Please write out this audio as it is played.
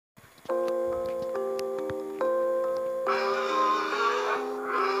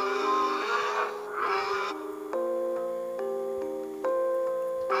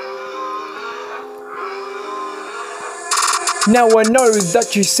Now I know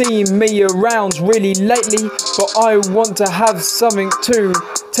that you see me around really lately, but I want to have something to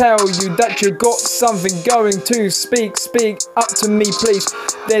tell you, that you got something going to speak up to me please.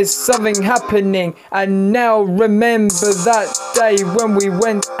 There's something happening, and now remember that day when we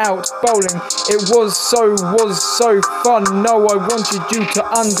went out bowling. It was so fun. No, I wanted you to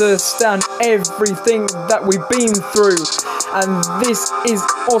understand everything that we've been through, and this is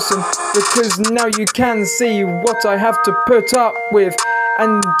awesome because now you can see what I have to put up with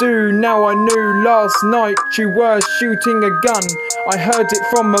and do. Now I knew last night you were shooting a gun. I heard it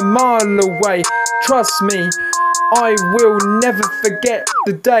from a mile away. Trust me, I will never forget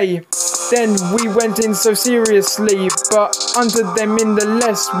the day. Then we went in so seriously, but under them in the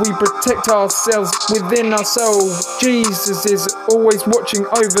less we protect ourselves within ourselves. Jesus is always watching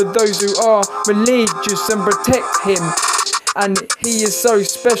over those who are religious and protect him. And he is so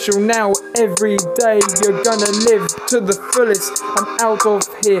special now. Every day you're gonna live to the fullest. I'm out of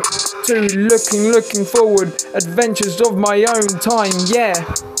here to looking forward. Adventures of my own time, yeah.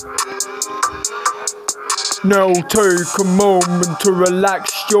 Now take a moment to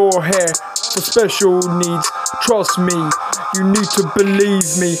relax your hair. For special needs, trust me, you need to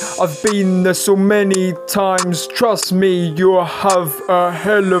believe me. I've been there so many times. Trust me, you'll have a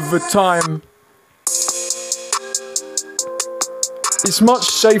hell of a time. It's much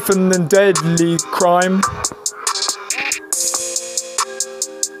safer than deadly crime.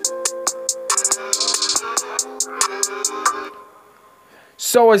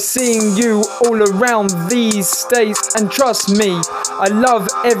 So I've seen you all around these states, and trust me, I love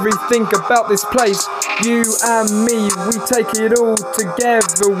everything about this place. You and me, we take it all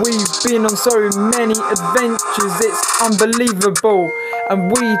together. We've been on so many adventures, it's unbelievable.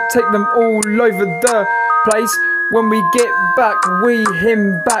 And we take them all over the place. When we get back, we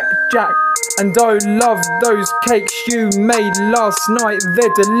him back Jack. And I love those cakes you made last night,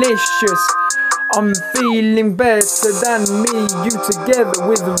 they're delicious. I'm feeling better than me, you together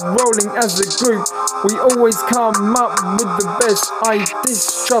with rolling as a group. We always come up with the best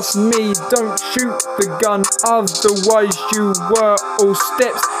ideas. Trust me, don't shoot the gun, otherwise you were all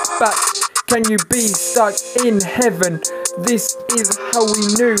steps back. Can you be stuck in heaven? This is how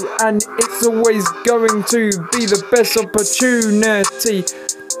we knew, and it's always going to be the best opportunity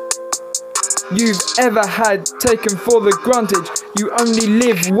you've ever had, taken for the granted. You only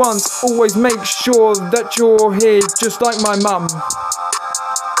live once, always make sure that you're here, just like my mum.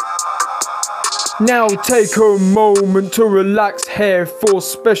 Now take a moment to relax here. For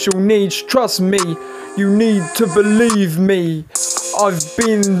special needs, trust me, you need to believe me. I've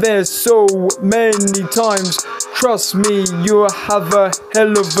been there so many times. Trust me, you'll have a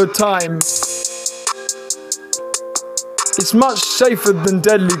hell of a time. It's much safer than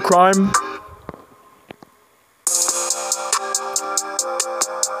deadly crime.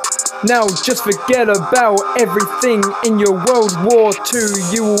 Now just forget about everything in your World War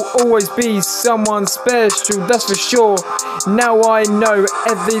II. You will always be someone special, that's for sure. Now I know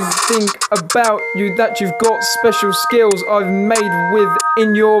everything about you, that you've got special skills I've made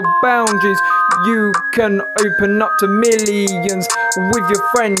within your boundaries. You can open up to millions with your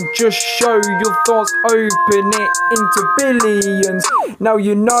friend. Just show your thoughts, open it into billions. Now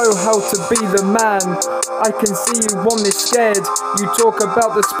you know how to be the man. I can see you on this scared. You talk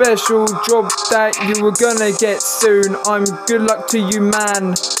about the special job that you were gonna get soon. I'm good luck to you,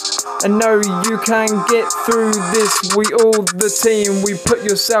 man. And know you can get through this. We all the team. We put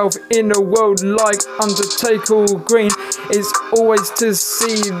yourself in a world like Undertaker Green. It's always to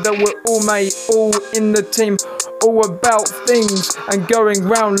see that we're all mate, all in the team. All about things and going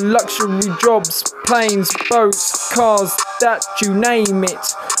round luxury jobs, planes, boats, cars, that you name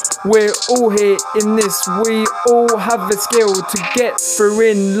it. We're all here in this, we all have the skill to get through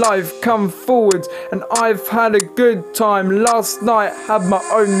in life. Come forward, and I've had a good time. Last night had my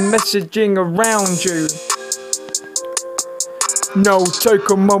own messaging around you. Now take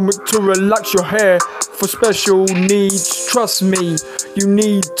a moment to relax your hair. For special needs, trust me, you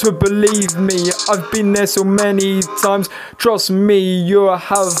need to believe me. I've been there so many times. Trust me, you'll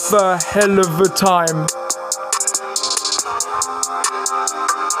have a hell of a time.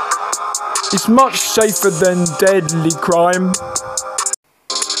 It's much safer than deadly crime.